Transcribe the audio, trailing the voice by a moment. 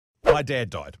My dad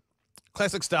died.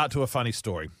 Classic start to a funny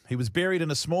story. He was buried in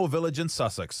a small village in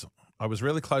Sussex. I was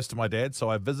really close to my dad, so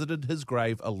I visited his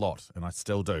grave a lot, and I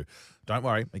still do. Don't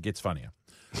worry, it gets funnier.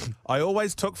 I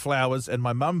always took flowers, and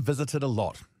my mum visited a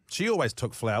lot. She always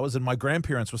took flowers, and my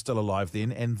grandparents were still alive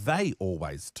then, and they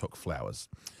always took flowers.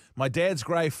 My dad's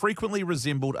grave frequently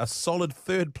resembled a solid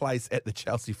third place at the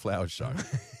Chelsea Flower Show.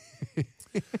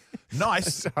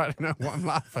 Nice. I don't know why I'm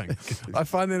laughing. I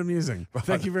find that amusing.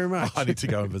 Thank you very much. I need to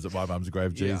go and visit my mum's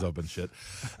grave. Jeez, Yeah. I've been shit.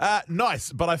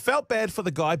 Nice, but I felt bad for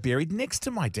the guy buried next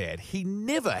to my dad. He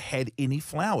never had any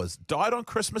flowers. Died on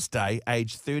Christmas Day,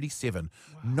 age 37.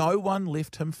 Wow. No one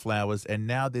left him flowers, and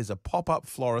now there's a pop-up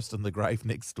florist in the grave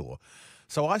next door.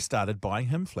 So I started buying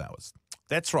him flowers.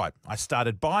 That's right. I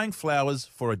started buying flowers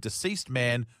for a deceased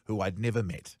man who I'd never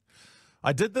met.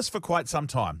 I did this for quite some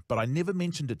time, but I never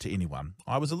mentioned it to anyone.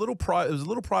 It was a little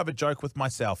private joke with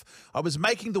myself. I was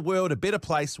making the world a better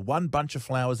place, one bunch of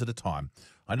flowers at a time.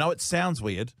 I know it sounds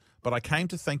weird, but I came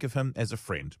to think of him as a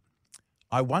friend.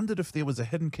 I wondered if there was a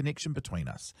hidden connection between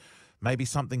us. Maybe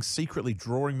something secretly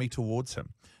drawing me towards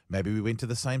him. Maybe we went to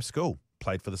the same school,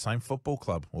 played for the same football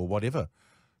club, or whatever.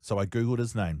 So I Googled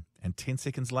his name, and 10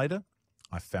 seconds later,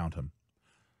 I found him.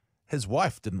 His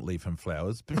wife didn't leave him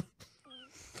flowers,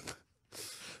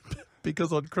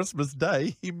 because on Christmas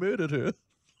Day, he murdered her.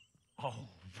 Oh,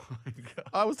 my God.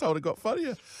 I was told it got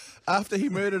funnier. After he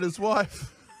murdered his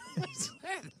wife.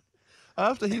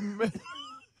 After he murdered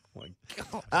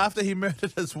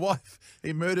his wife,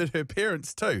 he murdered her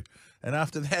parents too. And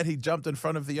after that, he jumped in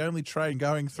front of the only train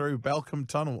going through Balcombe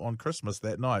Tunnel on Christmas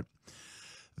that night.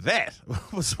 That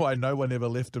was why no one ever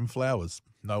left him flowers.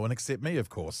 No one except me, of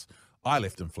course. I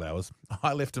left him flowers.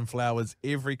 I left him flowers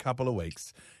every couple of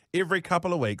weeks. Every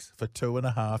couple of weeks for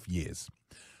 2.5 years.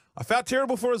 I felt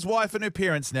terrible for his wife and her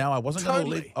parents now. I wasn't going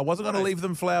to leave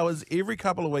them flowers every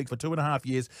couple of weeks for 2.5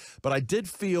 years, but I did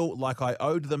feel like I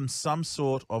owed them some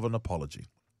sort of an apology.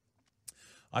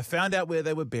 I found out where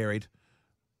they were buried,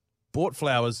 bought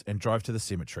flowers, and drove to the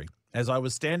cemetery. As I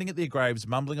was standing at their graves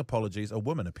mumbling apologies, a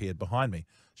woman appeared behind me.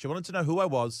 She wanted to know who I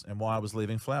was and why I was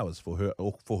leaving flowers for her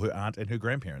aunt and her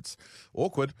grandparents.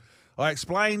 Awkward. I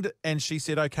explained, and she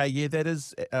said, okay, yeah, that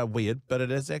is weird, but it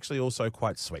is actually also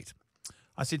quite sweet.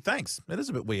 I said, thanks. It is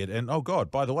a bit weird. And, oh, God,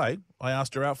 by the way, I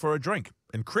asked her out for a drink.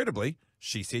 Incredibly,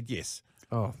 she said yes.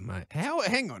 Oh, mate.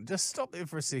 Hang on. Just stop there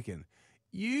for a second.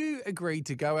 You agreed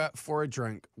to go out for a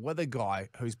drink with a guy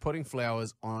who's putting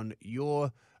flowers on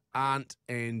your aunt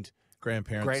and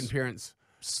grandparents'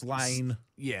 slain.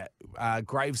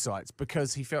 Grave sites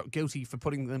because he felt guilty for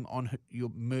putting them on your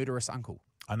murderous uncle.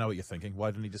 I know what you're thinking.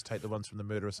 Why didn't he just take the ones from the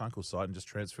murderous uncle's side and just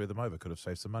transfer them over? Could have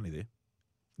saved some money there.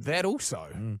 That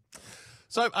also.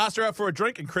 So I asked her out for a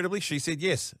drink. Incredibly, she said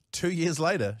yes. 2 years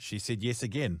later, she said yes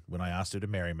again when I asked her to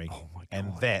marry me. Oh, my God.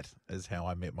 And that is how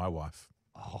I met my wife.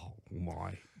 Oh,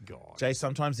 my God. Jay,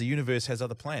 sometimes the universe has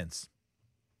other plans.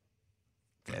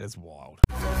 That is wild.